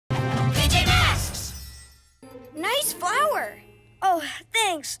Nice flower. Oh,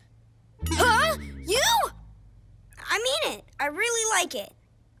 thanks. Huh? You? I mean it. I really like it.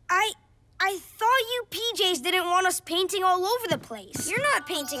 I thought you PJs didn't want us painting all over the place. You're not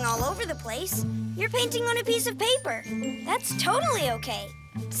painting all over the place. You're painting on a piece of paper. That's totally okay.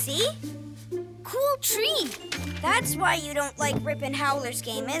 See? Cool tree. That's why you don't like Rip and Howler's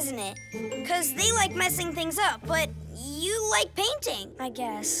game, isn't it? 'Cause they like messing things up, but you like painting. I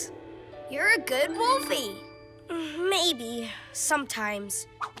guess. You're a good Wolfie. Maybe. Sometimes.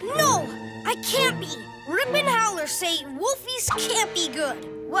 No! I can't be! Rip and Howler say Wolfies can't be good.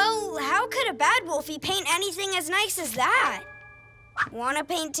 Well, how could a bad Wolfie paint anything as nice as that? Wanna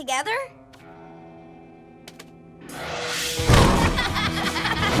paint together?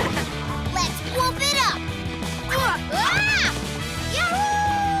 Let's wolf it up! Ah! Yahoo!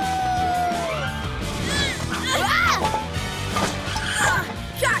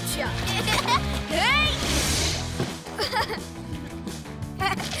 Gotcha! Hey!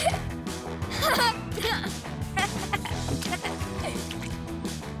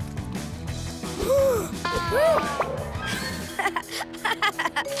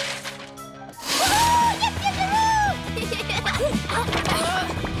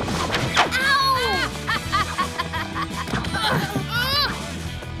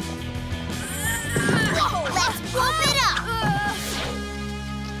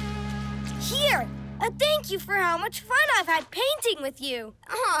 Here, a thank you for how much fun I've had painting with you.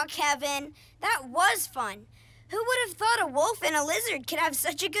 Aw, Kevin, that was fun. Who would have thought a wolf and a lizard could have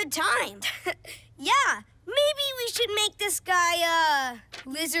such a good time? Yeah, maybe we should make this guy,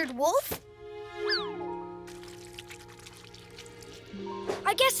 Lizard Wolf?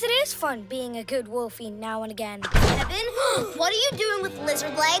 I guess it is fun being a good Wolfie now and again. Kevin, what are you doing with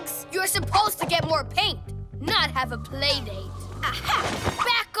lizard legs? You're supposed to get more paint, not have a play date. Aha!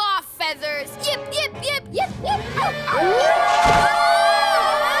 Back off, feathers! Yip, yip, yip, yip, yip!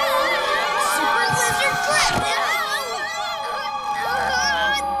 Super lizard flip!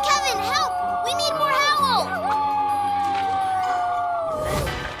 Kevin, help! We need more Howl!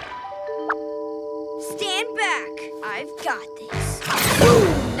 Stand back. I've got this.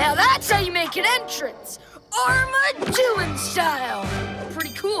 Now that's how you make an entrance! Armadillon style!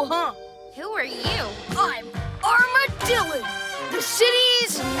 Pretty cool, huh? Who are you? I'm Armadillon, the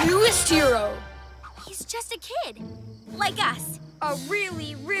city's newest hero. He's just a kid, like us. A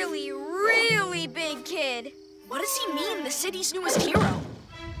really, really, really big kid. What does he mean, the city's newest hero?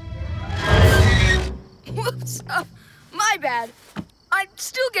 Whoops, my bad. I'm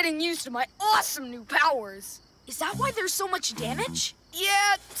still getting used to my awesome new powers. Is that why there's so much damage?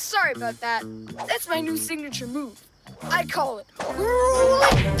 Yeah, sorry about that. That's my new signature move. I call it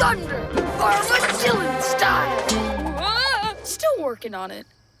Whirlwind Thunder, Armadillon style. Still working on it.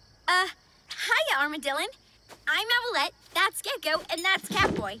 Hiya, Armadillon. I'm Owlette, that's Gekko, and that's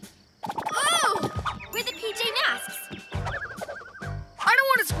Catboy. Oh, we're the PJ Masks. I don't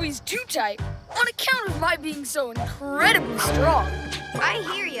want to squeeze too tight on account of my being so incredibly strong. I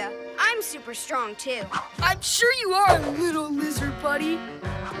hear ya. I'm super strong, too. I'm sure you are, little lizard buddy.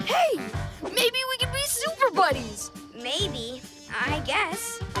 Hey, maybe we can be super buddies. Maybe. I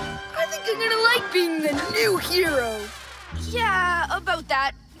guess. I think I'm gonna like being the new hero. Yeah, about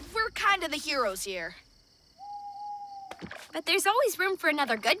that. We're kind of the heroes here. But there's always room for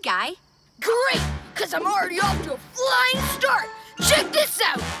another good guy. Great, because I'm already off to a flying start. Check this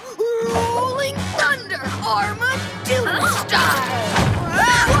out. Rolling Thunder, Armadillon style.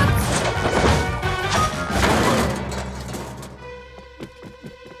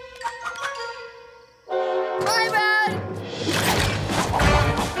 My bad.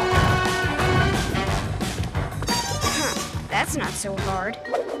 That's not so hard.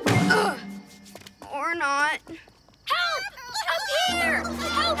 Or not. Help! Up here!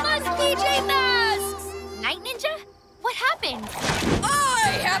 Help us, PJ Masks! Night Ninja? What happened?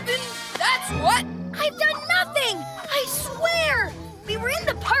 I happened. That's what. I've done nothing! I swear! We were in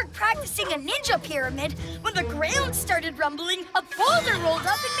the park practicing a ninja pyramid when the ground started rumbling, a boulder rolled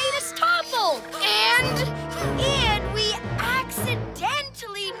up and made us topple! And we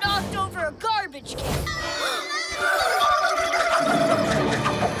accidentally knocked over a garbage can.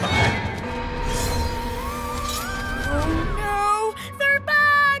 Oh no! They're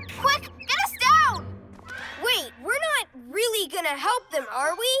back! Quick, get us down! Wait, we're not really gonna help them,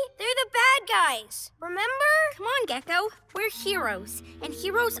 are we? They're the bad guys, remember? Come on, Gekko. We're heroes, and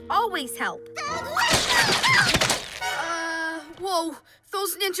heroes always help. Whoa,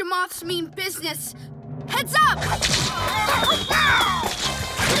 those ninja moths mean business. Heads up!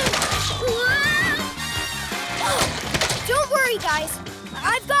 Don't worry, guys.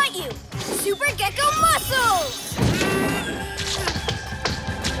 I've got you. Super Gekko muscles!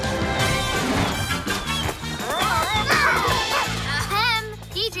 Ahem!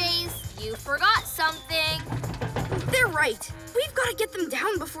 DJs, you forgot something. They're right. We've got to get them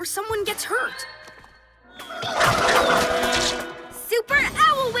down before someone gets hurt. Super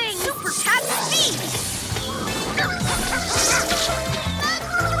Owl Wings! Super Cat Speed!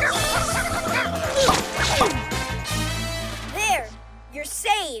 There, you're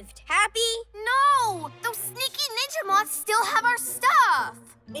saved. Happy? No! Those sneaky ninja moths still have our stuff.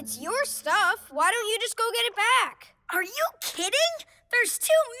 It's your stuff. Why don't you just go get it back? Are you kidding? There's too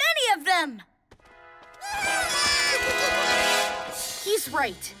many of them! He's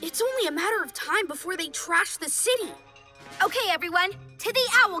right. It's only a matter of time before they trash the city. Okay, everyone, to the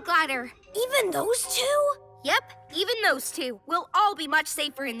Owl Glider. Even those two? Yep, even those two. We'll all be much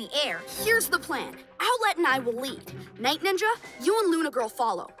safer in the air. Here's the plan. Owlette and I will lead. Night Ninja, you and Luna Girl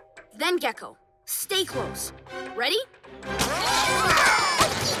follow. Then Gekko. Stay close. Ready? Ew!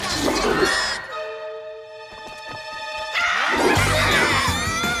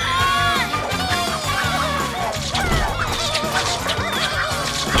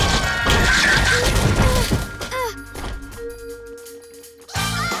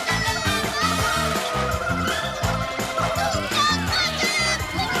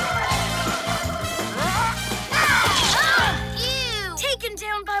 Taken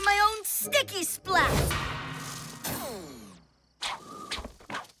down by my own sticky splat.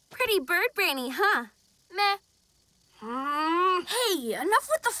 Pretty bird brainy, huh? Meh. Hey, enough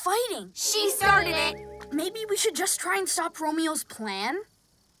with the fighting. She started it. Maybe we should just try and stop Romeo's plan?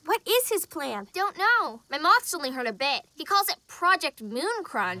 What is his plan? Don't know. My moth's only heard a bit. He calls it Project Moon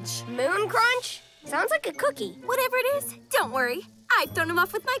Crunch. Moon Crunch? Sounds like a cookie. Whatever it is, don't worry. I've thrown him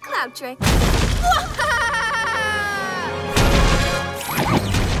off with my cloud trick.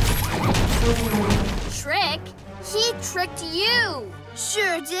 Trick? He tricked you.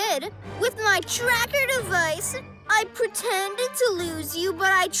 Sure did. With my tracker device, I pretended to lose you,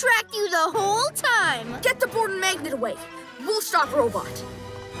 but I tracked you the whole time. Get the board and magnet away. We'll stop Robot.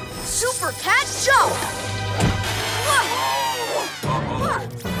 Super Cat Jump!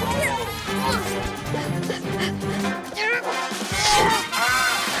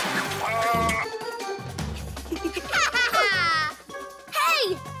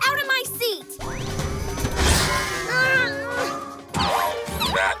 Hey, out of my seat!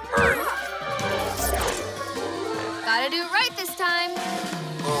 That hurt. Gotta do it right this time.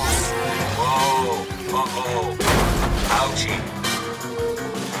 Whoa. Uh-oh. Ouchie.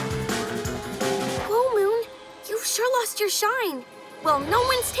 Whoa, Moon, you've sure lost your shine. Well, no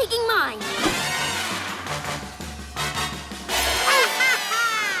one's taking mine.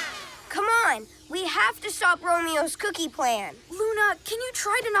 Come on, we have to stop Romeo's cookie plan. Luna, can you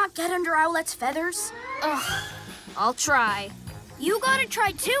try to not get under Owlette's feathers? Ugh. I'll try. You gotta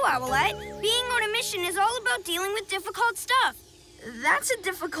try too, Owlette. Being on a mission is all about dealing with difficult stuff. That's a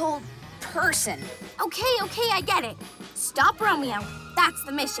difficult person. Okay, I get it. Stop Romeo. That's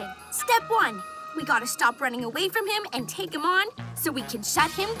the mission. Step 1. We gotta stop running away from him and take him on so we can shut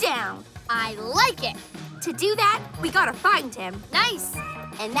him down. I like it. To do that, we gotta find him. Nice.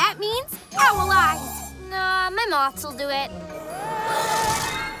 And that means Owl Eyes. Nah, my moths will do it.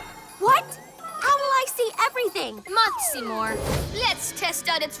 What? Owl Eyes see everything. Moths see more. Let's test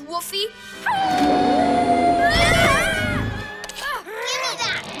out its woofy. Give me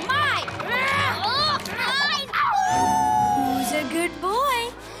that! Mine! Oh, mine! Who's a good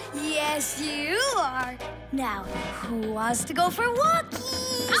boy? Yes, you are. Now, who wants to go for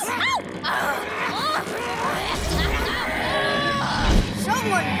walkies?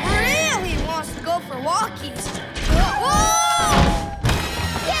 Someone really wants to go for walkies.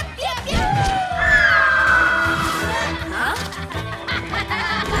 Yep, yep, yep!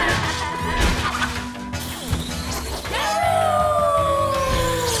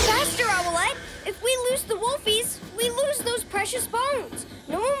 Faster, Owlette! If we lose the wolfies, we lose those precious bones.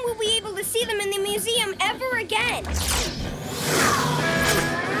 No one will be able to see them in the museum ever again.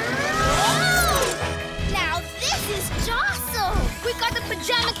 Now this is jostle! We got the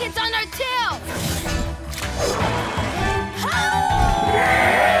pajama kids on our tail!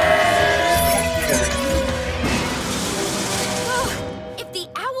 If the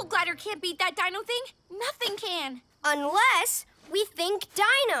Owl Glider can't beat that dino thing, nothing can. Unless we think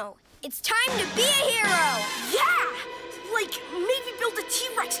Dino. It's time to be a hero. Yeah! Like, maybe build a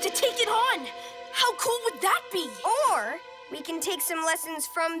T-Rex to take it on. How cool would that be? Or we can take some lessons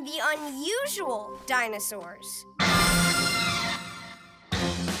from the unusual dinosaurs.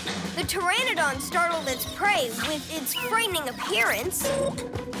 The pteranodon startled its prey with its frightening appearance.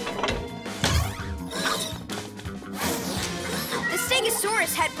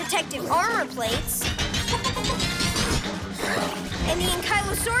 Ankylosaurus had protective armor plates. And the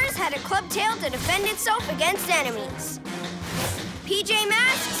Ankylosaurus had a club tail to defend itself against enemies. PJ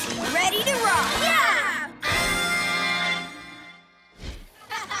Masks, ready to rock! Yeah!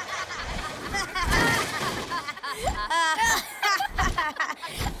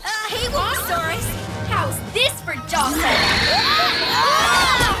 Hey, Wobosaurus! How's this for jaw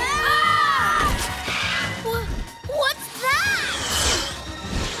What's that?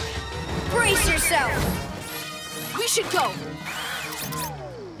 Brace yourself! We should go.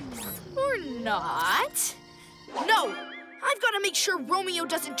 Or not. No! I've got to make sure Romeo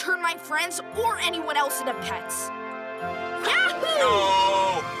doesn't turn my friends or anyone else into pets. Yahoo!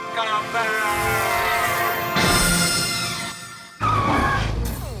 No! Come back!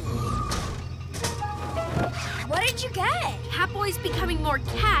 What did you get? Catboy's becoming more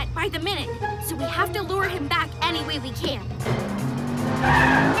cat by the minute, so we have to lure him back any way we can.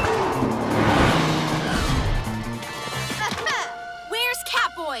 Where's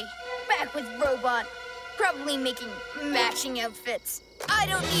Catboy? Back with Robot. Probably making matching outfits. I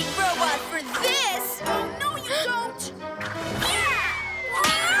don't need Robot for this! Oh, no, you don't!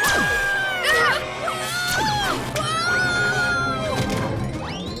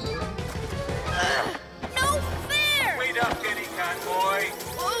 No fair! Wait up, kitty Catboy.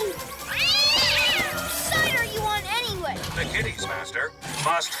 Whose side are you on anyway? The kitties, Master,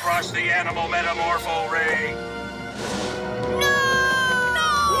 must crush the animal metamorpho ray. No!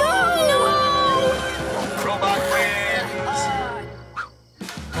 Robot wins!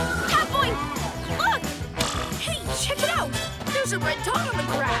 Catboy, look! Hey, check it out! There's a red dot on the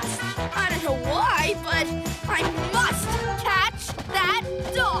grass. I don't know why, but I must catch that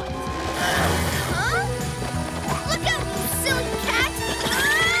dot. Huh? Look out, you silly cat!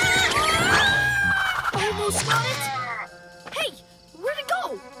 Almost got it. Hey, where'd it go?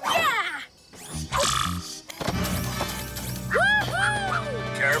 Yeah!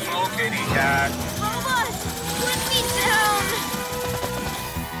 Woohoo! Careful, kitty cat. Robot, put me down!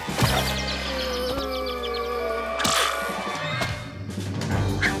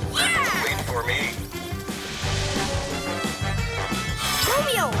 Wait for me.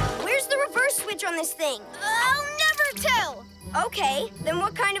 Romeo, where's the reverse switch on this thing? I'll never tell! Okay, then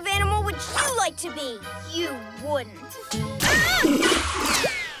what kind of animal would you like to be? You wouldn't.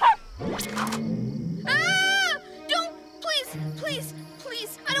 Don't! Please!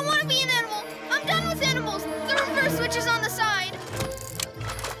 I don't want to be an animal! I'm done with animals! The reverse switch is on the side!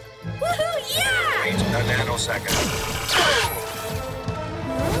 Woohoo! Yeah! Wait a nanosecond.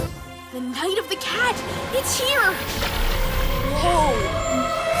 The Night of the Cat! It's here! Whoa!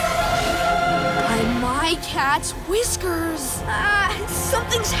 By my cat's whiskers!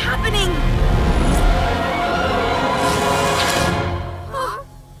 Something's happening! Huh?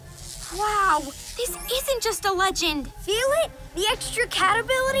 Wow, this isn't just a legend. Feel it? The extra cat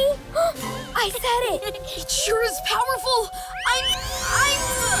ability? I said it! It sure is powerful! I'm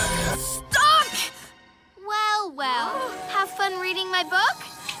stuck! Well, have fun reading my book?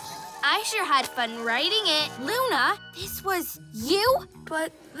 I sure had fun writing it. Luna, this was you?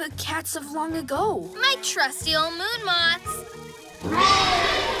 But the cats of long ago. My trusty old moon moths.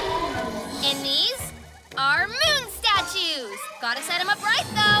 And these are moon statues. Gotta set them up right,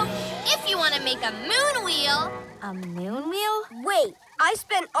 though. If you want to make a moon wheel. A moon wheel? Wait, I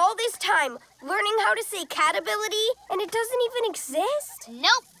spent all this time learning how to say cat ability, and it doesn't even exist?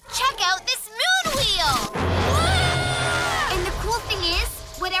 Nope. Check out this moon wheel. And the cool thing is,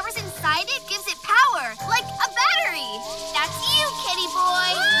 whatever's inside it gives it power, like a battery. That's you, kitty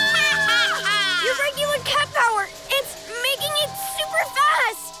boy. Your regular cat power, it's making it super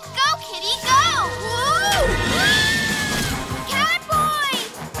fast! Go, kitty, go! Whoa! Catboy!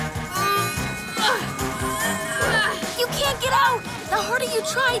 You can't get out! The harder you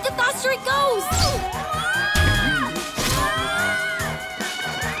try, the faster it goes!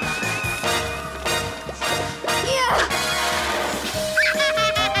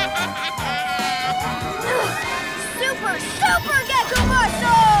 Super Gekko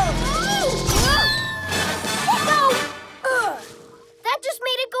muscle! That just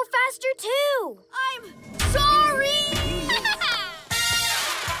made it go faster, too! I'm sorry!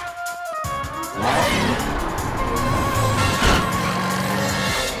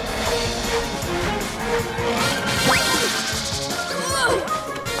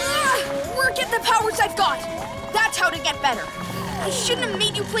 Work at the powers I've got! That's how to get better. I shouldn't have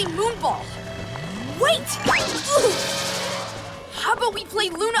made you play Moonball. Wait! How about we play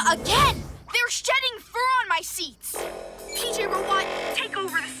Luna again? They're shedding fur on my seats. PJ Robot, take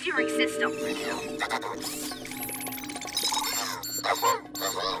over the steering system.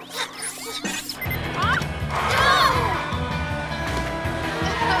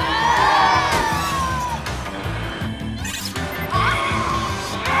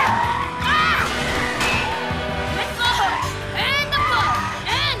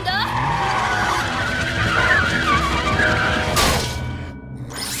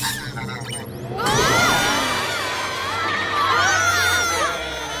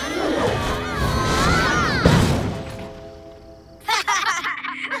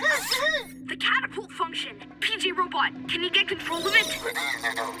 The catapult function. PJ Robot, can you get control of it?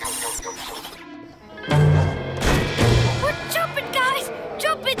 We're jumping, guys!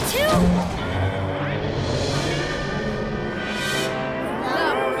 Jumping too!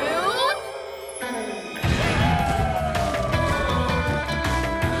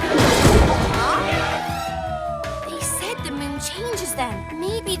 They said the moon changes them.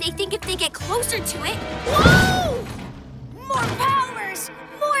 Maybe they think if they get closer to it... Whoa! More powers!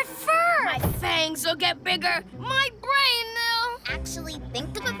 More fur! My fangs will get bigger. My brain will. Actually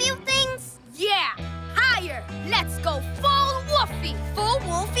think of a few things? Yeah, higher. Let's go full Woofy. Full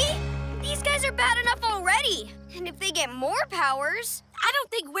Wolfie? These guys are bad enough already. And if they get more powers... I don't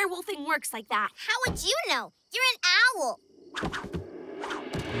think werewolfing works like that. How would you know? You're an owl.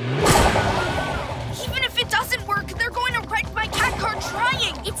 Even if it doesn't work, they're going to wreck my cat car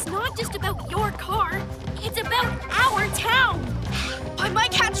trying. It's not just about your car. It's about our town. By my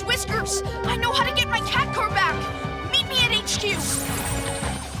cat's whiskers, I know how to get my cat car back. Meet me at HQ.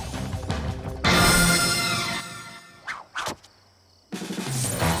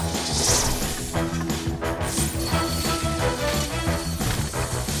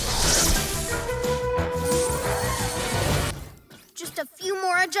 Just a few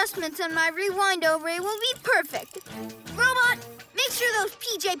more adjustments and my rewind-o ray will be perfect. Robot, make sure those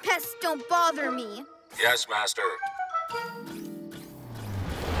PJ pests don't bother me. Yes, Master.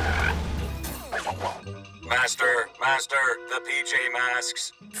 Master, the PJ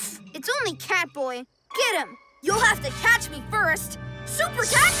masks. It's only Catboy. Get him. You'll have to catch me first. Super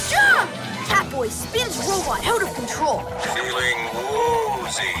Cat Jump! Catboy spins Robot out of control. Feeling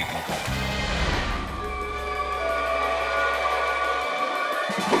woozy.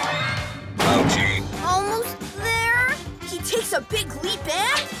 Ouchie. Almost there. He takes a big leap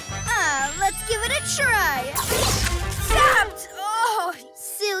and... Let's give it a try. Zapped! Oh!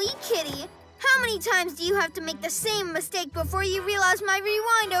 Silly kitty. How many times do you have to make the same mistake before you realize my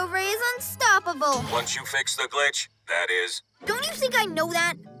rewind-o ray is unstoppable? Once you fix the glitch, that is. Don't you think I know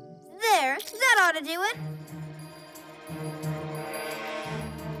that? There, that ought to do it.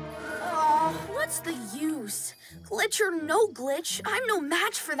 Oh, what's the use? Glitch or no glitch, I'm no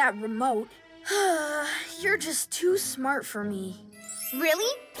match for that remote. You're just too smart for me.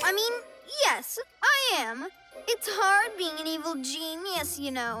 Really? I mean, yes, I am. It's hard being an evil genius,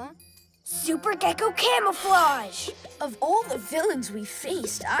 you know. Super Gekko camouflage! Of all the villains we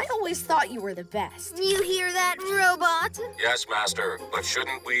faced, I always thought you were the best. You hear that, robot? Yes, Master, but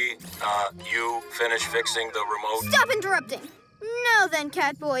shouldn't we, you finish fixing the remote? Stop interrupting. Now then,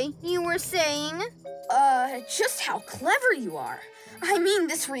 Catboy, you were saying? Just how clever you are. I mean,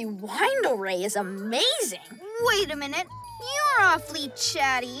 this rewind array is amazing. Wait a minute. You're awfully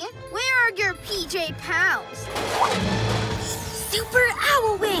chatty. Where are your PJ pals? Super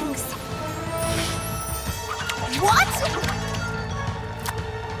owl wings. What?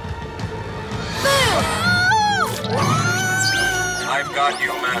 Boom! I've got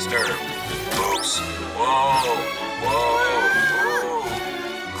you, Master. Oops. Whoa.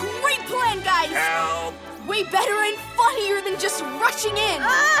 Great plan, guys! Help! Way better and funnier than just rushing in.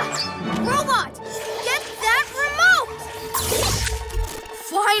 Robot, get that remote!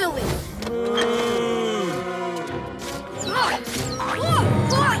 Finally!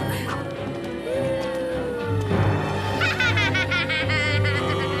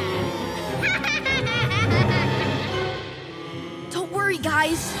 Don't worry,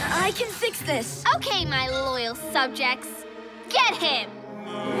 guys. I can fix this. Okay, my loyal subjects. Get him!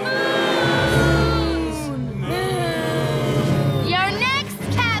 You're next,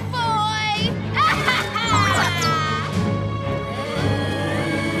 Catboy!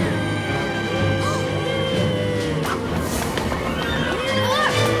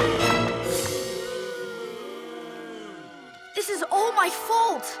 This is all my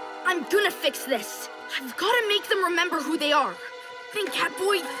fault. I'm gonna fix this. I've gotta make them remember who they are. Think,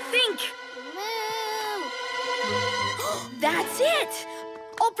 Catboy, think! That's it!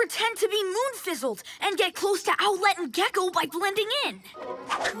 I'll pretend to be moon-fizzled and get close to Owlette and Gekko by blending in.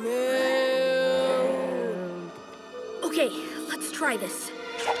 Okay, let's try this.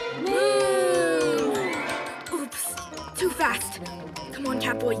 Oops, too fast. Come on,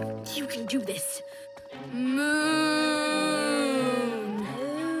 Catboy. You can do this. Moon.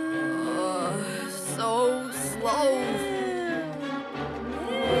 So slow.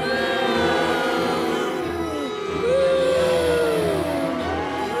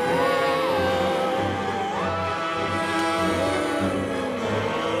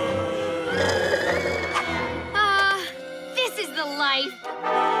 This is the life.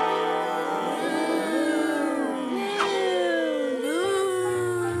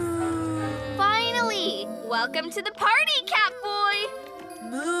 Finally! Welcome to the party, Catboy!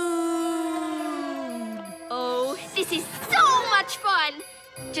 Moon. Oh, this is so much fun!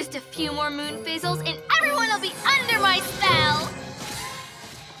 Just a few more moon fizzles and everyone will be under my spell!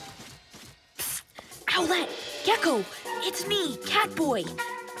 Owlette, Gekko, it's me, Catboy.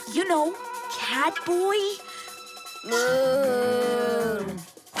 You know, Catboy. Moon.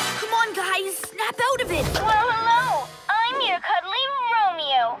 Come on, guys, snap out of it. Well, hello. I'm your cuddly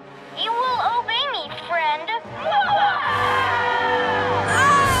Romeo. You will obey me, friend.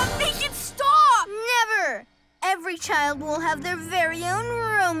 Make it stop! Never! Every child will have their very own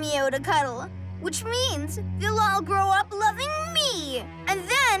Romeo to cuddle, which means they'll all grow up loving me. And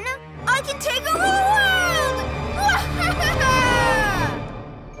then I can take over the world!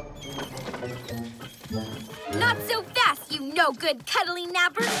 Not so fast, you no-good cuddly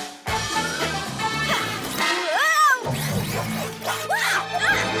napper!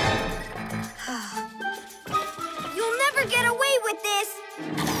 You'll never get away with this!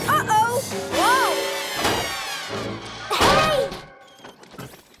 Uh-oh! Whoa! Hey!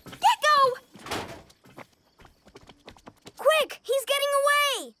 Gekko! Quick! He's getting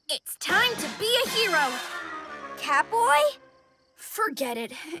away! It's time to be a hero. Catboy? Forget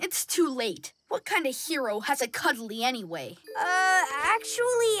it. It's too late. What kind of hero has a cuddly anyway?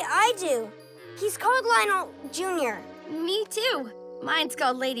 Actually, I do. He's called Lionel Jr. Me too. Mine's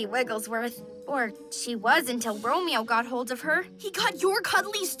called Lady Wigglesworth. Or she was until Romeo got hold of her. He got your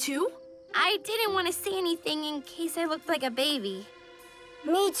cuddlies too? I didn't want to say anything in case I looked like a baby.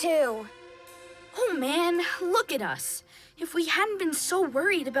 Me too. Oh man, look at us. If we hadn't been so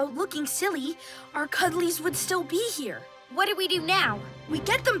worried about looking silly, our cuddlies would still be here. What do we do now? We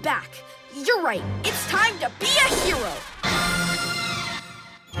get them back. You're right. It's time to be a hero.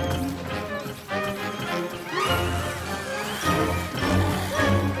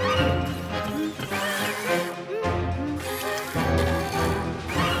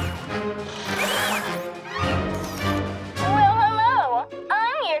 Well, hello.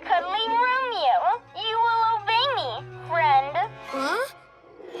 I'm your cuddly Romeo. You will obey me, friend. Huh?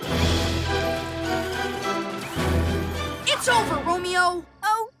 It's over, Romeo.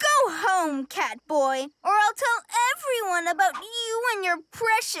 Oh, go home, Catboy, or I'll tell everyone about you and your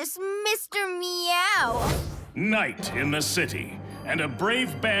precious Mr. Meow. Night in the city, and a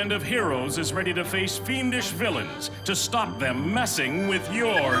brave band of heroes is ready to face fiendish villains to stop them messing with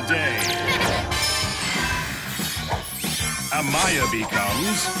your day. Amaya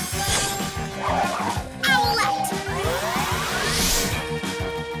becomes Owlette!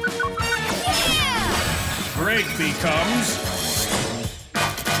 Greg becomes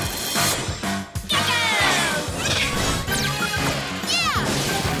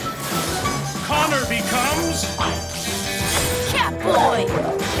Connor becomes Catboy!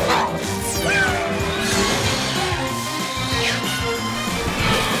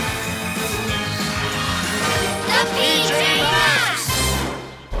 The PJ Masks!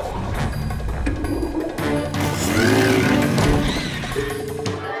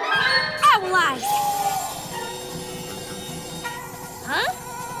 Owl eyes! Huh?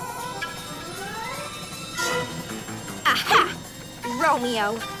 Aha! Romeo.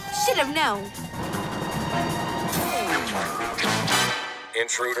 Should have known.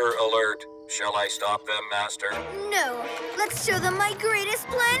 Intruder alert. Shall I stop them, Master? No, let's show them my greatest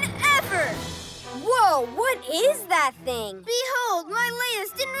plan ever! Whoa, what is that thing? Behold, my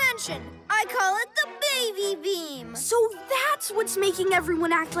latest invention. I call it the baby beam. So that's what's making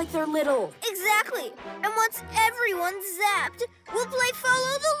everyone act like they're little. Exactly. And once everyone's zapped, we'll play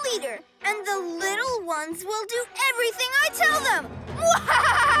follow the leader. And the little ones will do everything I tell them. Whoa!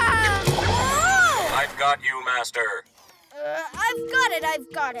 I've got you, Master. I've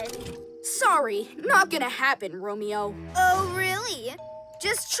got it. Sorry, not gonna happen, Romeo. Oh, really?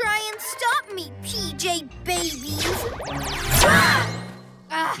 Just try and stop me, PJ babies.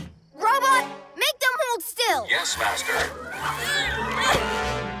 Robot, make them hold still. Yes, Master.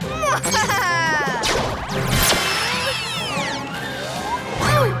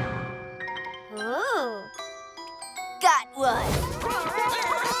 Oh, got one.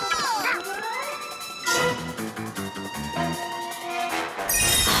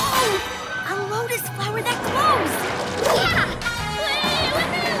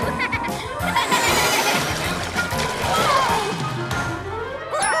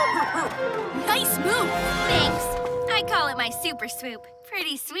 my super swoop.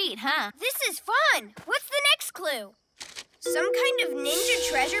 Pretty sweet, huh? This is fun. What's the next clue? Some kind of ninja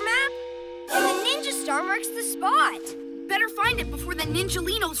treasure map? And the ninja star marks the spot. Better find it before the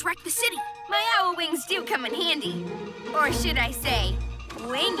Ninjalinos wreck the city. My owl wings do come in handy. Or should I say,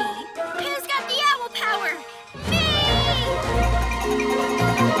 wingy. Who's got the owl power? Me!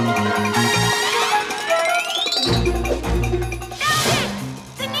 Found it!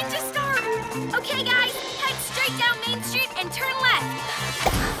 The ninja star! Okay, guys, head straight down Main Street and turn left.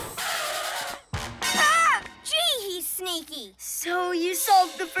 Ah! Gee, he's sneaky. So you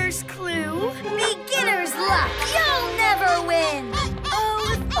solved the first clue? Beginner's luck. You'll never win.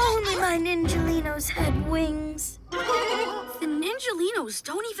 Oh, if only my Ninjalinos had wings. The Ninjalinos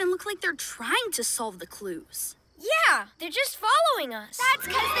don't even look like they're trying to solve the clues. Yeah, they're just following us. That's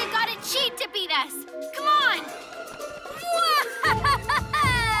because they've got a cheat to beat us. Come on!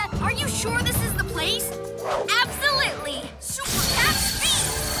 Are you sure this is the place? Absolutely! Super Cat Speed!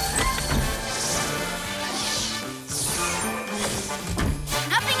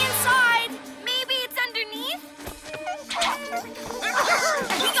 Nothing inside! Maybe it's underneath?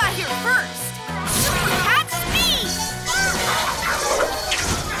 We got here first! Super Cat Speed!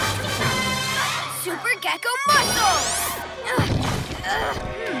 Super Gekko muscles!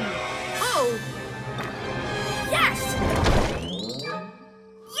 Oh! Yes!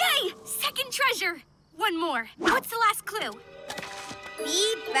 Yay! Second treasure! One more. What's the last clue?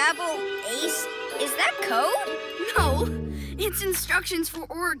 Bead, babble, ace. Is that code? No, it's instructions for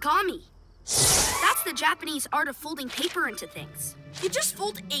origami. That's the Japanese art of folding paper into things. You just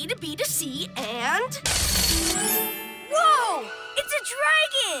fold A to B to C and... Whoa! It's a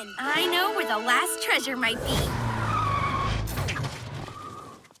dragon! I know where the last treasure might be.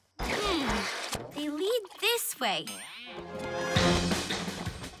 They lead this way.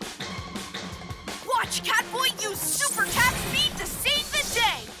 Watch Catboy use Super Cat Speed to save the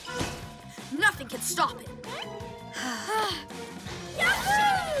day! Nothing can stop it.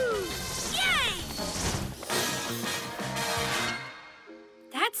 Yahoo! Yay!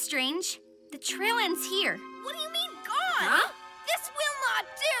 That's strange. The trail ends here. What do you mean gone? Huh? This will not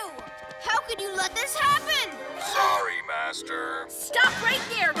do! How could you let this happen? Sorry, Master. Stop right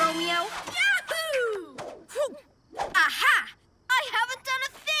there, Romeo. Yahoo! Whew. Aha! I haven't done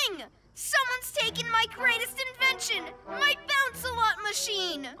a thing! Someone's taken my greatest invention, my bounce-a-lot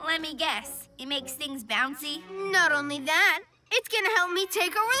machine! Let me guess. It makes things bouncy? Not only that, it's gonna help me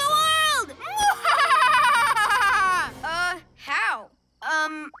take over the world! How?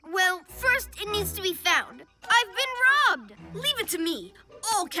 Well, first it needs to be found. I've been robbed! Leave it to me.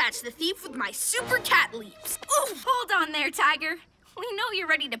 I'll catch the thief with my super cat leaps. Oof! Hold on there, Tiger. We know you're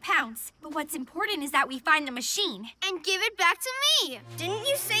ready to pounce, but what's important is that we find the machine. And give it back to me. Didn't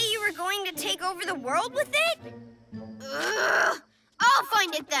you say you were going to take over the world with it? Ugh. I'll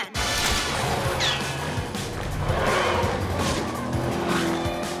find it then.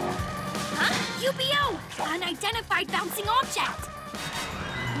 Huh? UBO! Unidentified bouncing object!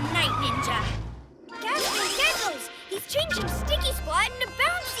 Night Ninja. Gasping Geckos! He's changing Sticky Splat into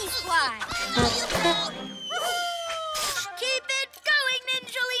Bouncy Splat! Keep it going,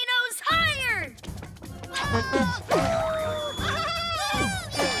 Ninjalinos! Higher!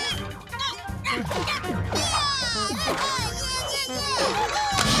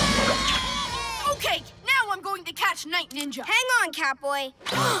 Okay, now I'm going to catch Night Ninja. Hang on, Catboy.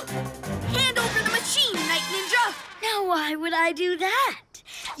 Hand over the machine, Night Ninja! Now why would I do that?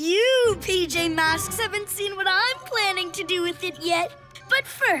 You PJ Masks haven't seen what I'm planning to do with it yet. But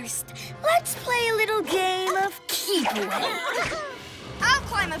first, let's play a little game of keep away. I'll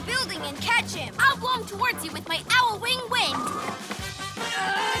climb a building and catch him. I'll blow him towards you with my owl wing wind.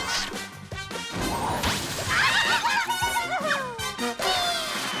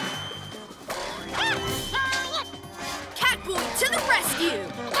 Catboy to the rescue!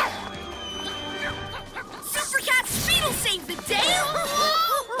 Super Cat Speed will save the day!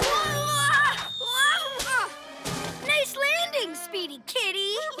 Nice landing, Speedy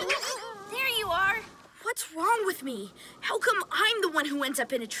Kitty. There you are. What's wrong with me? How come I'm the one who ends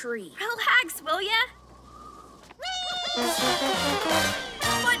up in a tree? Relax, will ya?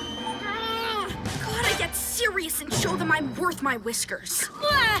 But... gotta get serious and show them I'm worth my whiskers. Now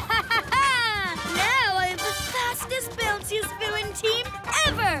I have the fastest, bounciest villain team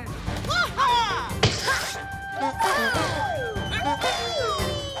ever.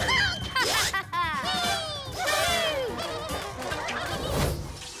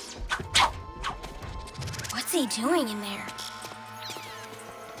 What's he doing in there?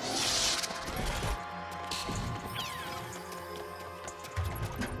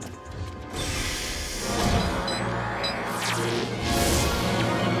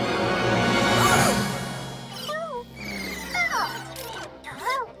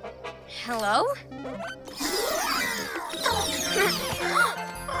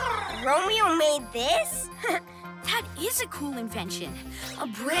 Romeo made this? That is a cool invention. A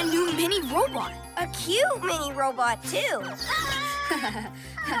brand new mini robot. A cute mini robot, too.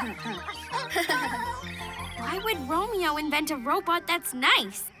 Why would Romeo invent a robot that's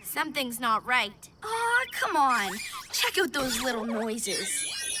nice? Something's not right. Aw, come on. Check out those little noises.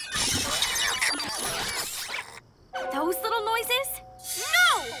 Those little noises?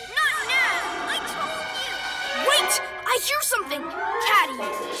 No! Not now! I told you! Wait! I hear something! Cat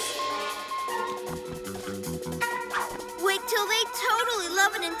ears. Wait till they totally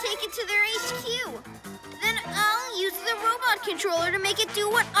love it and take it to their HQ. Then I'll use the robot controller to make it do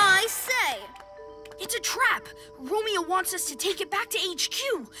what I say. It's a trap. Romeo wants us to take it back to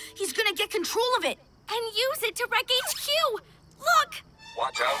HQ. He's gonna get control of it. And use it to wreck HQ! Look!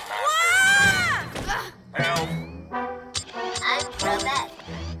 Watch out, Master. Ah! Help! I'm Owlette.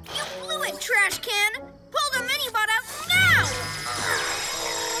 You blew it, trash can! Pull the mini-bot out now!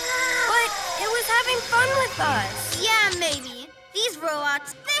 But it was having fun with us. Yeah, maybe. These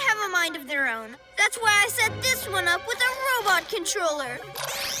robots, they have a mind of their own. That's why I set this one up with a robot controller.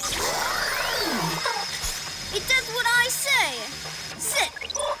 It does what I say. Sit.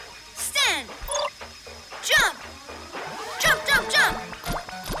 Stand. Jump. Jump, jump, jump.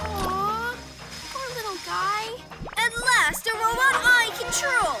 Aww, poor little guy. At last, a robot I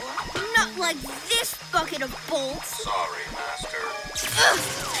control. Not like this bucket of bolts. Sorry, Master. Ugh.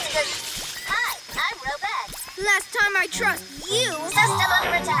 Hi, I'm Owlette. Last time I trust you. System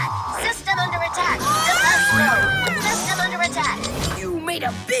under attack. System under attack. System under attack. You made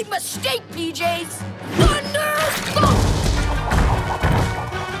a big mistake, PJs. Blunders!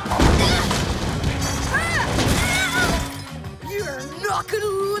 You're not gonna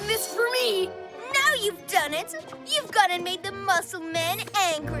ruin this for me. Now you've done it. You've gone and made the muscle man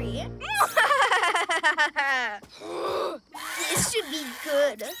angry. This should be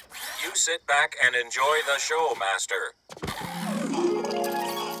good. You sit back and enjoy the show, Master.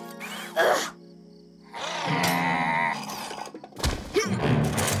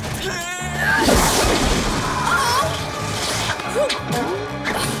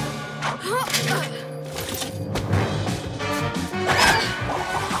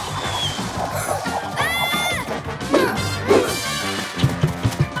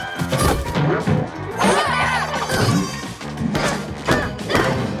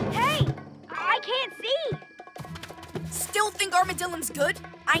 Hey, I can't see. Still think Armadillon's good?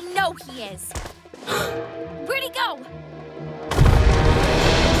 I know he is. Where'd he go?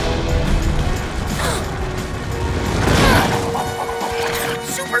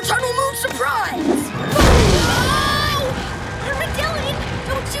 Super Tunnel Moon Surprise! Armadillon,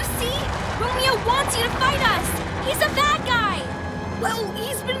 don't you see? Romeo wants you to fight us. He's a bad guy. Well,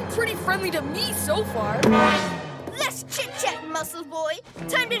 he's been pretty friendly to me so far. Less chit-chat, muscle boy.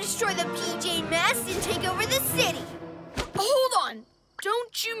 Time to destroy the PJ Masks and take over the city. Hold on.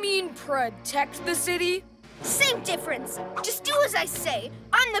 Don't you mean protect the city? Same difference. Just do as I say.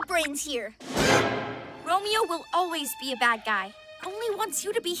 I'm the brains here. Romeo will always be a bad guy. Only wants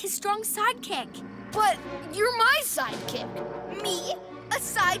you to be his strong sidekick. But you're my sidekick. Me? A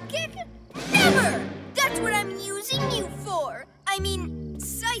sidekick? Never! That's what I'm using you for. I mean,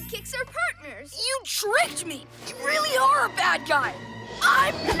 sidekicks are partners. You tricked me. You really are a bad guy.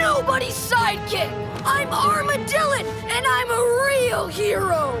 I'm nobody's sidekick. I'm Armadillon, and I'm a real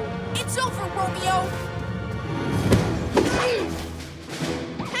hero. It's over, Romeo.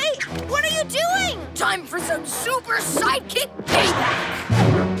 Hey, what are you doing? Time for some super sidekick payback.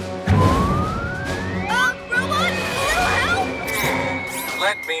 Robot, a little help?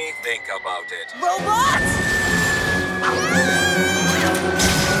 Let me think about it. Robots?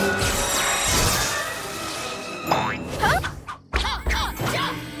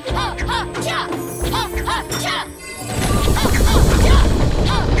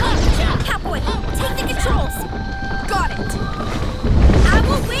 Catboy, take the controls. Got it.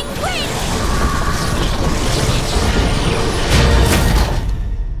 Owl wing wing.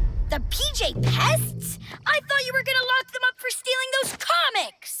 The PJ Pests? I thought you were gonna lock them up for stealing those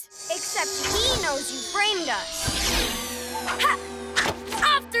comics. Except he knows you framed us. Ha!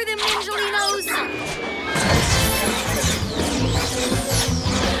 After them, Angelinos!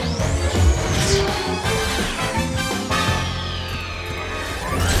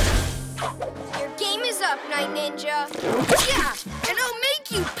 Your game is up, Night Ninja. Yeah, and I'll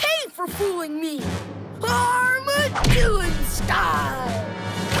make you pay for fooling me. Armadillon style!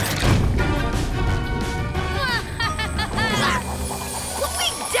 Put me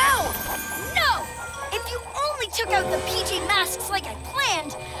down! No! If you only took out the PJ Masks like I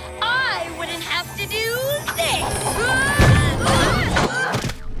planned, I wouldn't have to do this.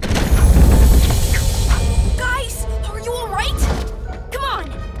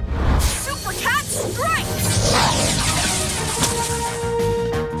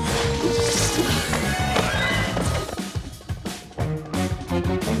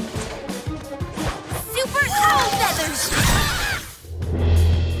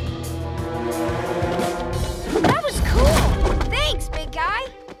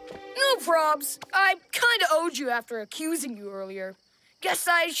 Bobs. I kinda owed you after accusing you earlier. Guess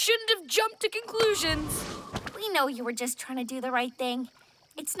I shouldn't have jumped to conclusions. We know you were just trying to do the right thing.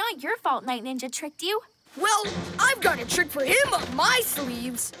 It's not your fault Night Ninja tricked you. Well, I've got a trick for him up my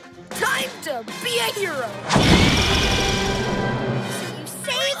sleeves. Time to be a hero. So you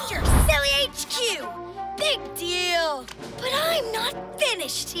saved your silly HQ. Big deal. But I'm not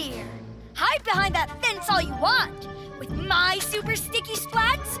finished here. Hide behind that fence all you want. With my super sticky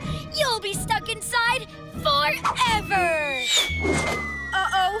splats, you'll be stuck inside forever.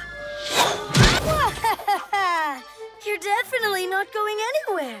 Uh-oh. You're definitely not going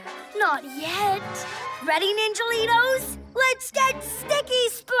anywhere. Not yet. Ready, Ninjalitos? Let's get sticky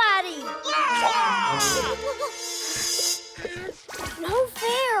splatty. No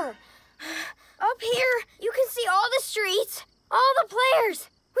fair. Up here, you can see all the streets, all the players.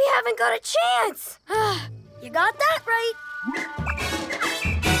 We haven't got a chance. You got that right.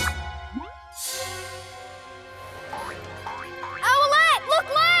 Owlette, look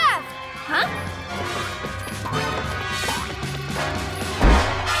left! Huh?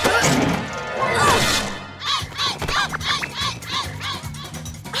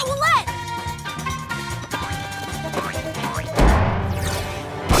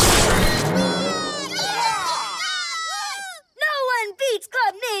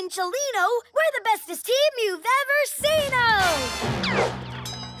 Angelino, we're the bestest team you've ever seen.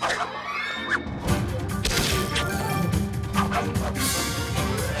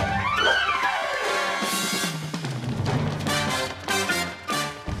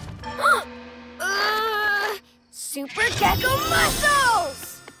 Super Gekko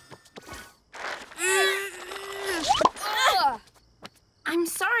muscles! I'm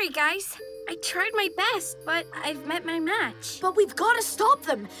sorry, guys. I tried my best, but I've met my match. But we've got to stop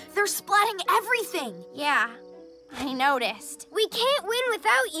them. They're splatting everything. Yeah, I noticed. We can't win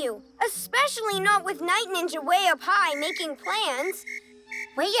without you, especially not with Night Ninja way up high making plans.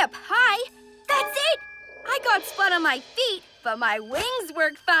 Way up high? That's it! I got splat on my feet, but my wings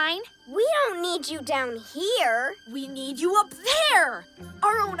work fine. We don't need you down here. We need you up there.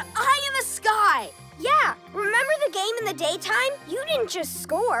 Our own eye in the sky. Yeah, remember the game in the daytime? You didn't just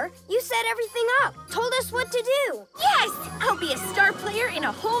score. You set everything up, told us what to do. Yes! I'll be a star player in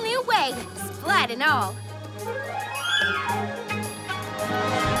a whole new way. Splat and all.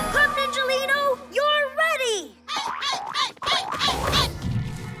 Come, Ninjalino, you're ready!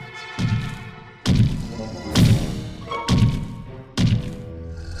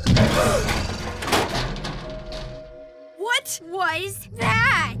 What was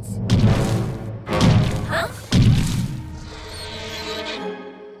that? Huh?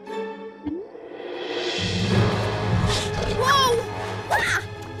 Whoa! Ah!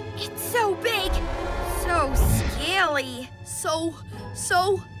 It's so big, so scaly, so...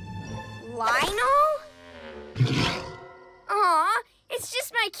 Lionel? Aw, it's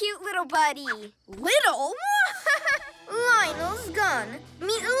just my cute little buddy. Little? Lionel's gone.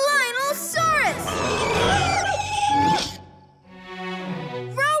 Meet Lionelsaurus!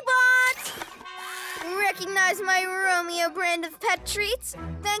 Robot! Recognize my Romeo brand of pet treats?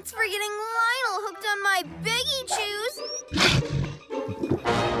 Thanks for getting Lionel hooked on my Biggie Chews.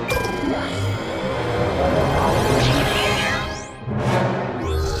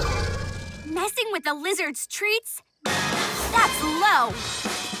 Messing with the lizard's treats? That's low.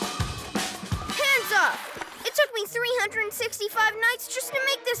 Hands up! It took me 365 nights just to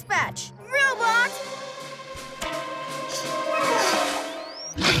make this batch. Robot!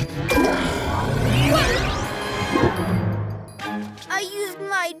 I used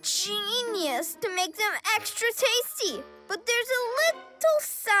my genius to make them extra tasty, but there's a little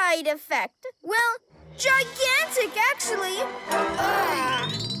side effect. Well, gigantic, actually.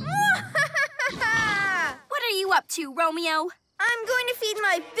 What are you up to, Romeo? I'm going to feed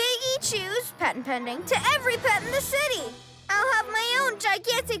my Biggie Chews, patent pending, to every pet in the city. I'll have my own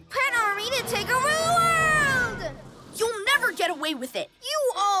gigantic pet army to take over the world! You'll never get away with it.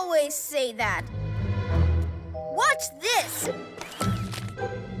 You always say that. Watch this.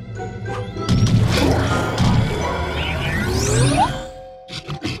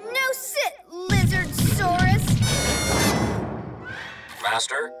 No sit, Lizardsaurus.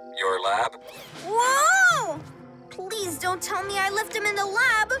 Master, your lab? Whoa! Please don't tell me I left him in the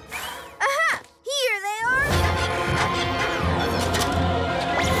lab. Aha! Here they are.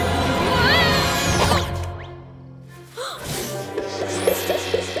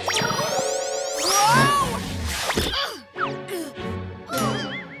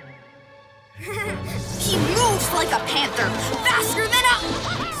 He moves like a panther, faster than a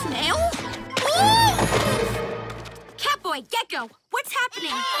snail. Catboy, Gekko, where What's happening?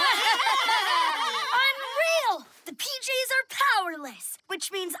 Unreal! The PJs are powerless,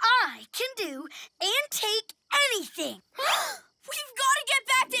 which means I can do and take anything. We've got to get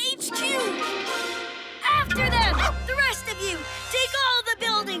back to HQ! After them! The rest of you! Take all the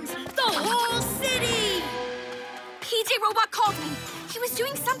buildings! The whole city! PJ Robot called me. He was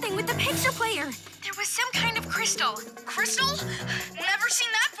doing something with the picture player. There was some kind of crystal. Crystal? Never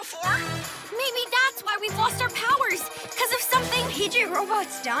seen that before. Maybe that's why we've lost our powers. Because of something PJ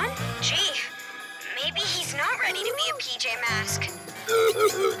Robot's done? Gee, maybe he's not ready to be a PJ Mask.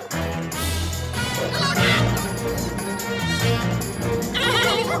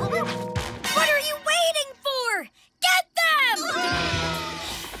 What are you waiting for? Get them!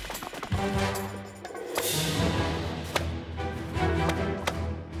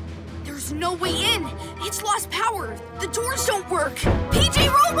 There's no way in. It's lost power. The doors don't work. PJ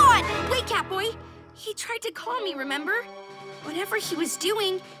Robot! Wait, Catboy. He tried to call me, remember? Whatever he was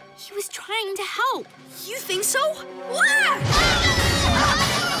doing, he was trying to help. You think so?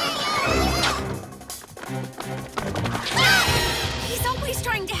 He's always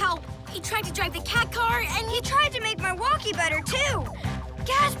trying to help. He tried to drive the cat car, and He tried to make my walkie better, too.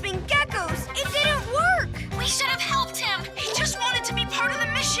 Gasping geckos, it didn't work. we should have helped him. He just wanted to be part of the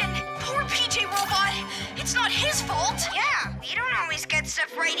mission. Poor PJ Robot. It's not his fault. Yeah, you don't always get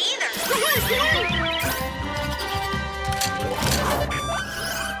stuff right either.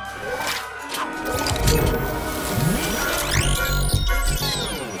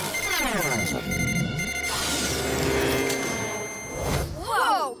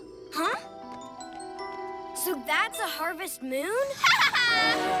 Whoa! Huh? So that's a harvest moon?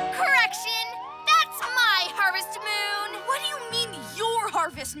 Correction! That's my harvest moon! What do you mean, your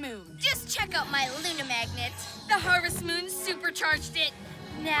harvest moon? Just check out my Luna magnet. The harvest moon supercharged it.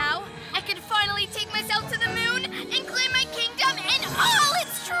 Now, I can finally take myself to the moon and claim my kingdom and all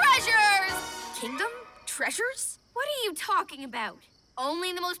its treasures! Kingdom? Treasures? What are you talking about?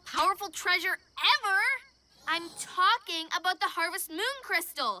 Only the most powerful treasure ever! I'm talking about the harvest moon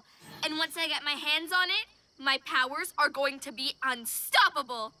crystal. And once I get my hands on it, my powers are going to be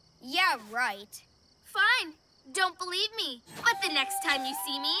unstoppable. Yeah, right. Fine. Don't believe me. But the next time you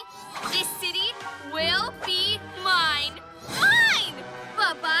see me, this city will be mine. Mine!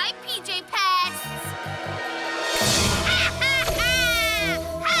 Bye-bye, PJ Pests!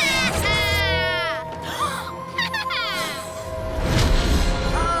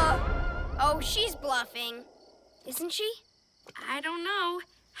 Oh, she's bluffing. Isn't she? I don't know.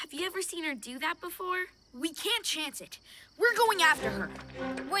 Have you ever seen her do that before? We can't chance it. We're going after her.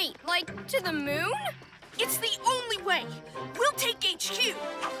 Wait, like to the moon? It's the only way. We'll take HQ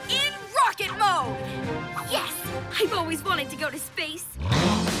in rocket mode. Yes, I've always wanted to go to space.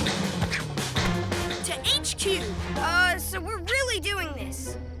 To HQ. So we're really doing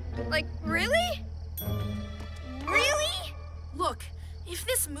this. Like, really? Really? Look, if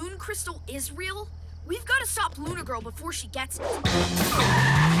this moon crystal is real, we've got to stop Luna Girl before she gets it.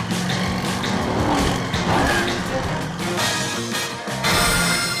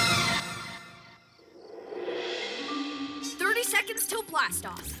 30 seconds till blast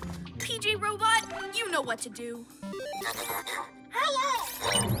off. PJ Robot, you know what to do. Hello!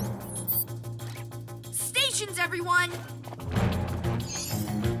 Stations, everyone!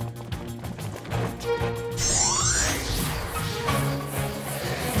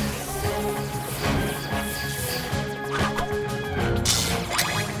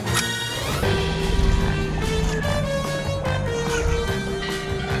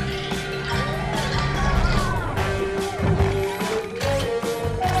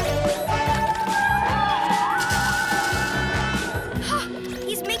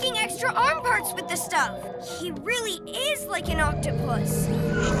 He's making extra arm parts with the stuff. He really is like an octopus.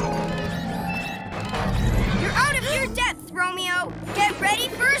 You're out of your depth, Romeo. Get ready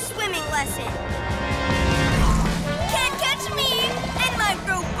for a swimming lesson. Can't catch me and my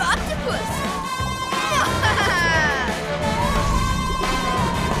roboctopus!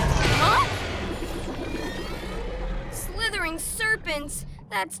 Huh? Slithering serpents.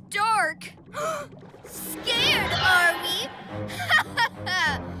 That's dark. Scared, are we?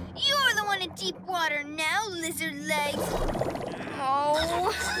 You're the one in deep water now, lizard legs.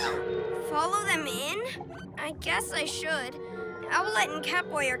 Oh. Follow them in? I guess I should. Owlette and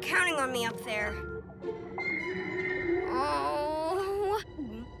Catboy are counting on me up there. Oh.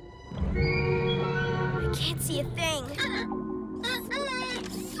 I can't see a thing.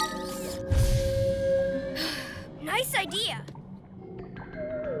 Nice idea.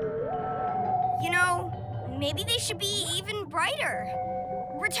 You know, maybe they should be even brighter.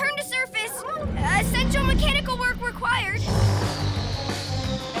 Return to surface. Essential mechanical work required.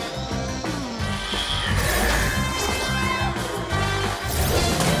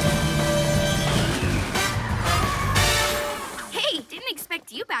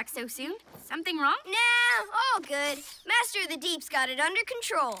 so soon. Something wrong? Nah, all good. Master of the Deep's got it under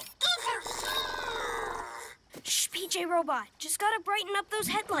control. Shh, PJ Robot. Just gotta brighten up those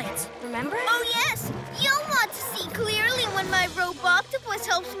headlights, remember? Oh, yes. You'll want to see clearly when my Roboctopus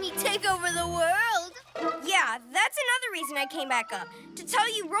helps me take over the world. Yeah, that's another reason I came back up. To tell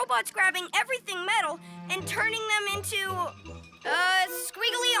you robots grabbing everything metal and turning them into,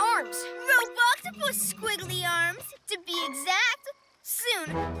 squiggly arms. Roboctopus squiggly arms, to be exact. Soon,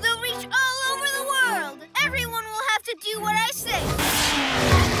 they'll reach all over the world. Everyone will have to do what I say.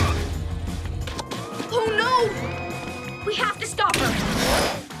 Oh, no! We have to stop her.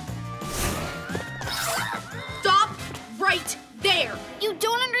 Stop right there. You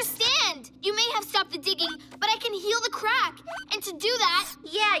don't understand. You may have stopped the digging, but I can heal the crack. And to do that...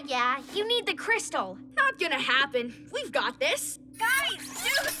 Yeah, you need the crystal. Not gonna happen. We've got this. Guys,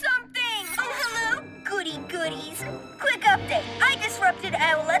 do something! Oh, hello, goody goodies. Quick update. I disrupted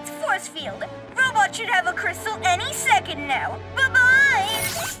Owlette's force field. Robot should have a crystal any second now. Bye-bye!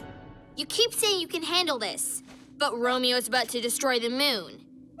 You keep saying you can handle this, but Romeo's about to destroy the moon.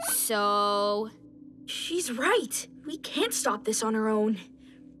 So... She's right. We can't stop this on our own.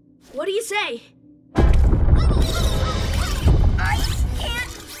 What do you say? I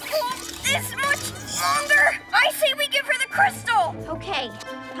can't hold this much longer. I say we give her the crystal. Okay,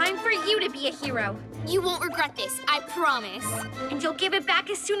 time for you to be a hero. You won't regret this, I promise. And you'll give it back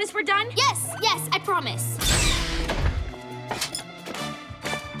as soon as we're done? Yes, I promise.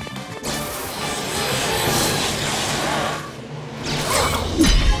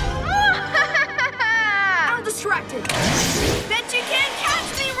 I'm distracted. Bet you can't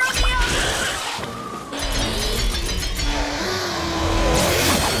catch me, Romeo.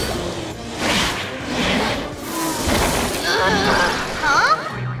 Huh?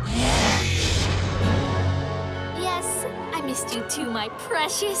 Yes, I missed you too, my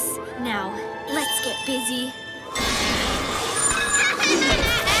precious. Now, let's get busy.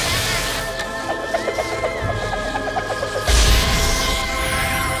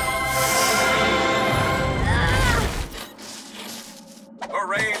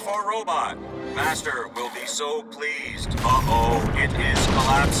 Hooray for Robot! Master will be so pleased. Uh-oh, it is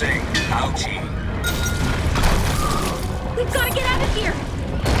collapsing. Ouchie. We've got to get out of here.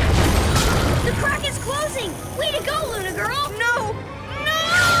 The crack is closing. Way to go, Luna Girl. No!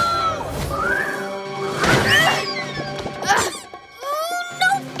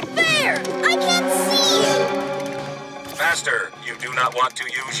 No fair! I can't see you! Master, you do not want to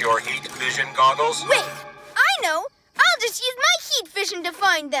use your heat vision goggles? Wait! I know! I'll just use my heat vision to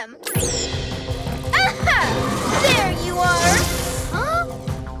find them. Aha! There you are! Huh?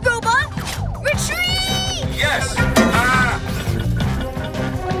 Robot, retreat! Yes! Ah!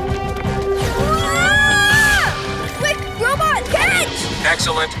 Quick, Robot, catch!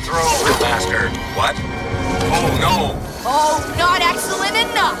 Excellent throw, Master. What? Oh, no! Oh, not excellent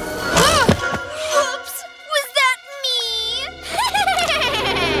enough. Oops! Was that me?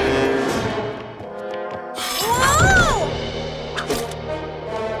 Whoa!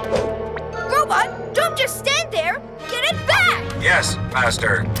 Robot, don't just stand there. Get it back! Yes,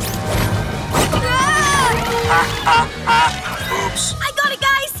 Master. Ah! Ha, ha, ha! Oops! I got it,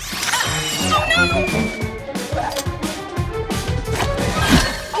 guys! Oh, no!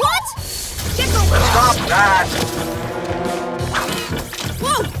 What? Gekko! Stop that!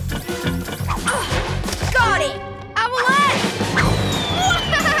 Whoa! Got it! Owlette!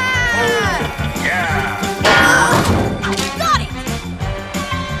 Yeah! Got it!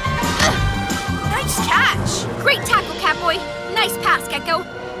 Nice catch! Great tackle, Catboy. Nice pass, Gekko.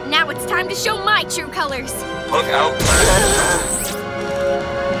 Now it's time to show my true colors. Look out, Master.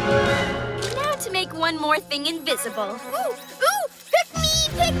 Now to make one more thing invisible. Ooh! Pick me!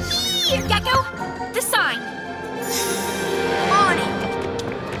 Pick me! Gekko, the sign. On it!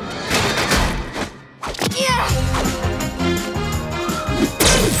 Yeah!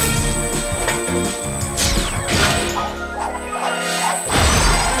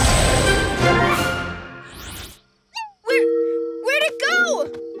 Where'd it go?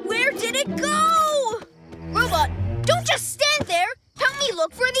 Where did it go? Robot, don't just stand there. Help me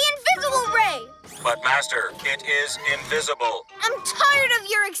look for the invisible ray. But, Master, it is invisible. I'm tired of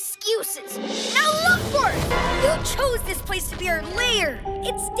your excuses. Now look for it. You chose this place to be our lair.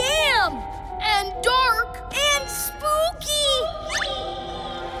 It's damp and dark and spooky.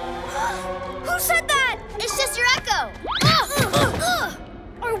 Who said that? It's just your echo.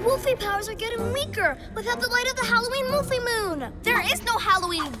 Our wolfie powers are getting weaker without the light of the Halloween wolfie moon. There is no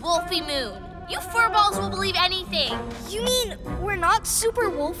Halloween wolfie moon. You furballs will believe anything. You mean we're not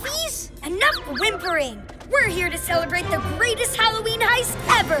super wolfies? Enough whimpering. We're here to celebrate the greatest Halloween heist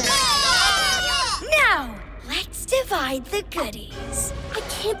ever! Now, let's divide the goodies. I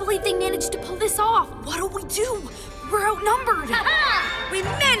can't believe they managed to pull this off. What do we do? We're outnumbered. We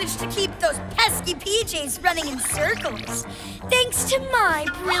managed to keep those pesky PJs running in circles, thanks to my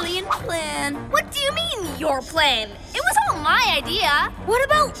brilliant plan. What do you mean, your plan? It was all my idea. What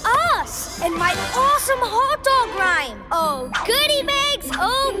about us and my awesome hot dog rhyme? Oh, goodie bags,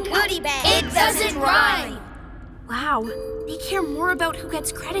 oh, goodie bags. It doesn't rhyme. Wow, they care more about who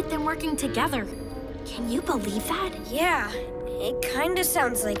gets credit than working together. Can you believe that? Yeah, it kinda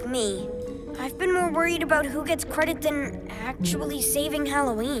sounds like me. I've been more worried about who gets credit than actually saving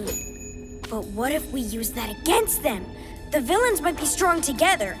Halloween. But what if we use that against them? The villains might be strong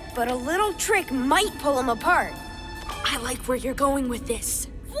together, but a little trick might pull them apart. I like where you're going with this.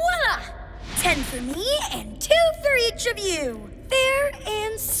 Voila! 10 for me and 2 for each of you. Fair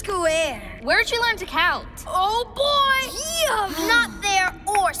and square. Where'd you learn to count? Oh boy! Yum! Not fair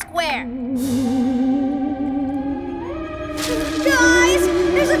or square. Guys,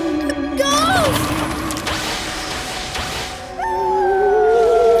 there's a ghost!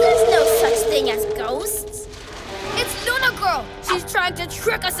 There's no such thing as ghosts. It's Luna Girl. She's trying to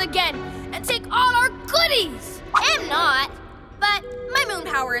trick us again and take all our goodies. I'm not, but my moon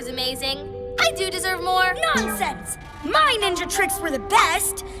power is amazing. I do deserve more. Nonsense! My ninja tricks were the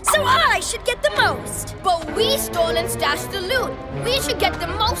best, so I should get the most. But we stole and stashed the loot. We should get the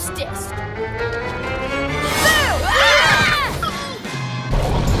mostest. Boo! Ah!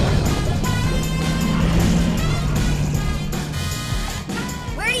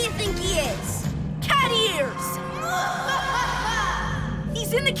 Where do you think he is? Cat ears!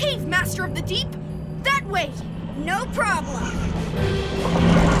 He's in the cave, Master of the Deep. That way. No problem.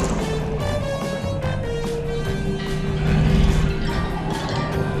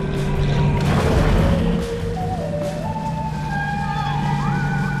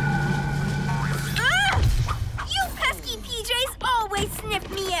 Sniff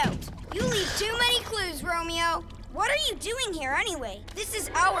me out. You leave too many clues, Romeo. What are you doing here anyway? This is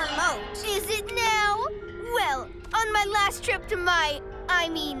our moat. Is it now? Well, on my last trip to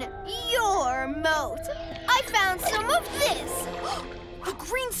your moat, I found some of this. The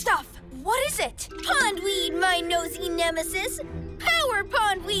green stuff. What is it? Pondweed, my nosy nemesis. Power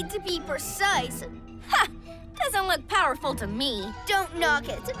pondweed, to be precise. Ha! Doesn't look powerful to me. Don't knock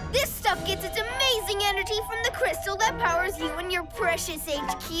it. This stuff gets its amazing energy from the crystal that powers you and your precious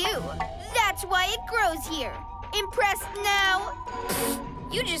HQ. That's why it grows here. Impressed now?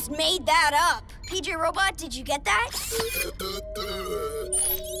 You just made that up. PJ Robot, did you get that?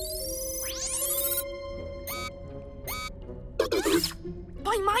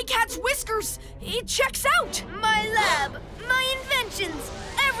 By my cat's whiskers, it checks out. My lab, my inventions.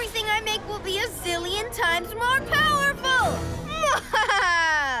 Everything I make will be a zillion times more powerful!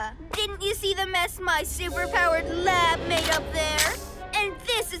 Didn't you see the mess my super-powered lab made up there? And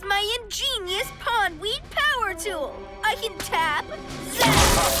this is my ingenious pondweed power tool. I can tap, zap,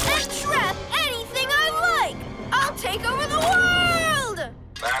 and trap anything I like. I'll take over the world!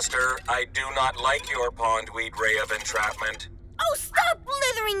 Master, I do not like your pondweed ray of entrapment. Oh, stop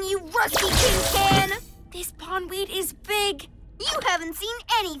blithering, you rusty tin can! This pondweed is big. You haven't seen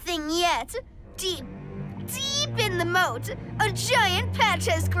anything yet. Deep in the moat, a giant patch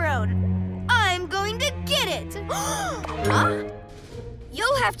has grown. I'm going to get it. Huh?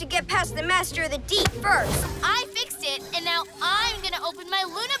 You'll have to get past the Master of the Deep first. I fixed it, and now I'm gonna open my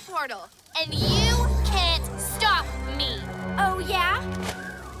Luna portal. And you can't stop me. Oh, yeah?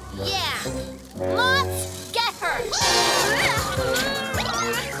 Yeah. Let's get her.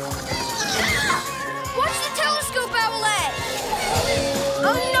 Watch the telescope, Owlette!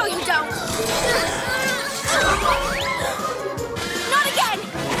 Oh, no, you don't. Not again!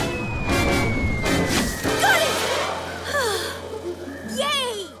 Got it!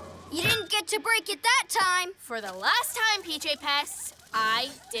 Yay! You didn't get to break it that time. For the last time, PJ Pests, I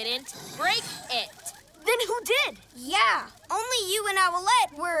didn't break it. Then who did? Yeah, only you and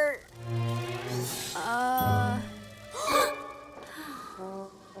Owlette were...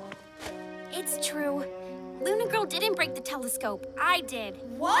 It's true. Luna Girl didn't break the telescope. I did.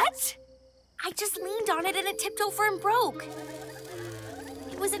 What? I just leaned on it and it tipped over and broke.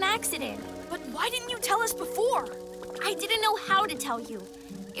 It was an accident. But why didn't you tell us before? I didn't know how to tell you.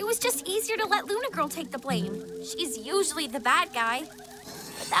 It was just easier to let Luna Girl take the blame. She's usually the bad guy.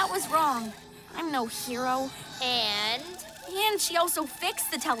 But that was wrong. I'm no hero. And she also fixed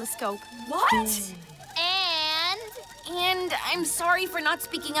the telescope. What? And I'm sorry for not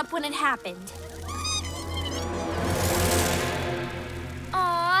speaking up when it happened.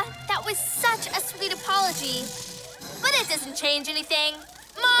 Aw, that was such a sweet apology. But it doesn't change anything.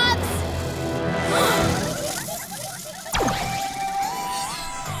 Moths!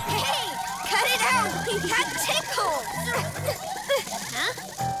 Hey, cut it out! That tickles! Huh?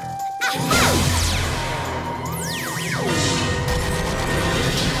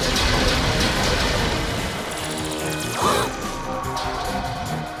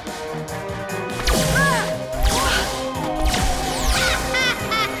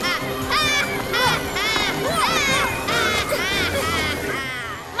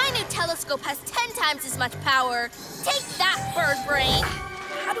 Telescope has 10 times as much power. Take that, bird brain!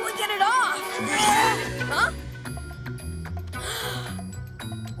 How do I get it off? Huh?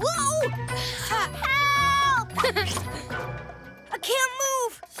 Whoa! Help! I can't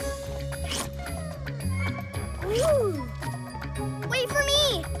move! Ooh. Wait for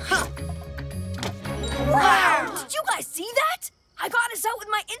me! Huh. Wow! Did you guys see that? I got us out with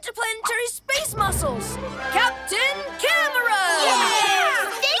my interplanetary space muscles! Captain Cameron! Yeah!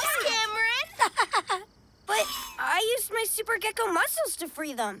 Thanks, Cameron! But I used my Super Gekko muscles to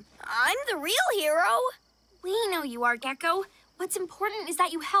free them. I'm the real hero. We know you are, Gekko. What's important is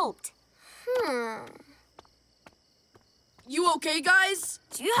that you helped. You okay, guys?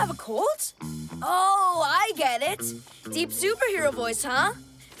 Do you have a cold? Oh, I get it. Deep superhero voice, huh?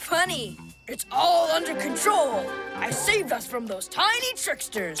 Funny. It's all under control. I saved us from those tiny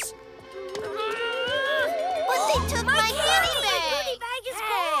tricksters. But they took my goodie bag!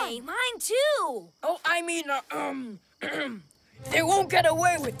 Hey, mine too. Oh, I mean, they won't get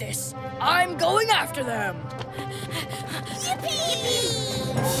away with this. I'm going after them.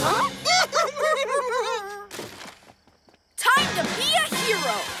 Yippee! Huh? Time to be a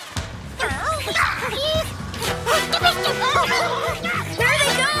hero. Where'd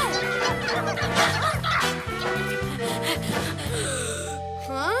they go?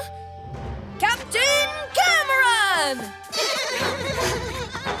 Huh? Captain Cameron!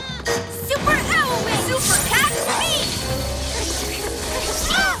 Super Owlette! Super Cat Speed!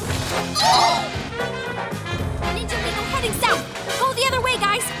 Ninja Beetle heading south! Go the other way,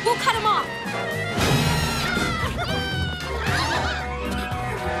 guys! We'll cut him off!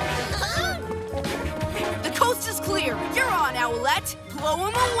 The coast is clear. You're on, Owlette. Blow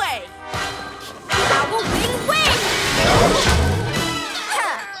him away. Owl wing wing! Ha!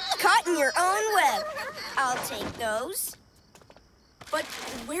 Caught in your own web. I'll take those. But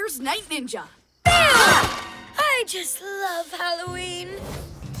where's Night Ninja? I just love Halloween.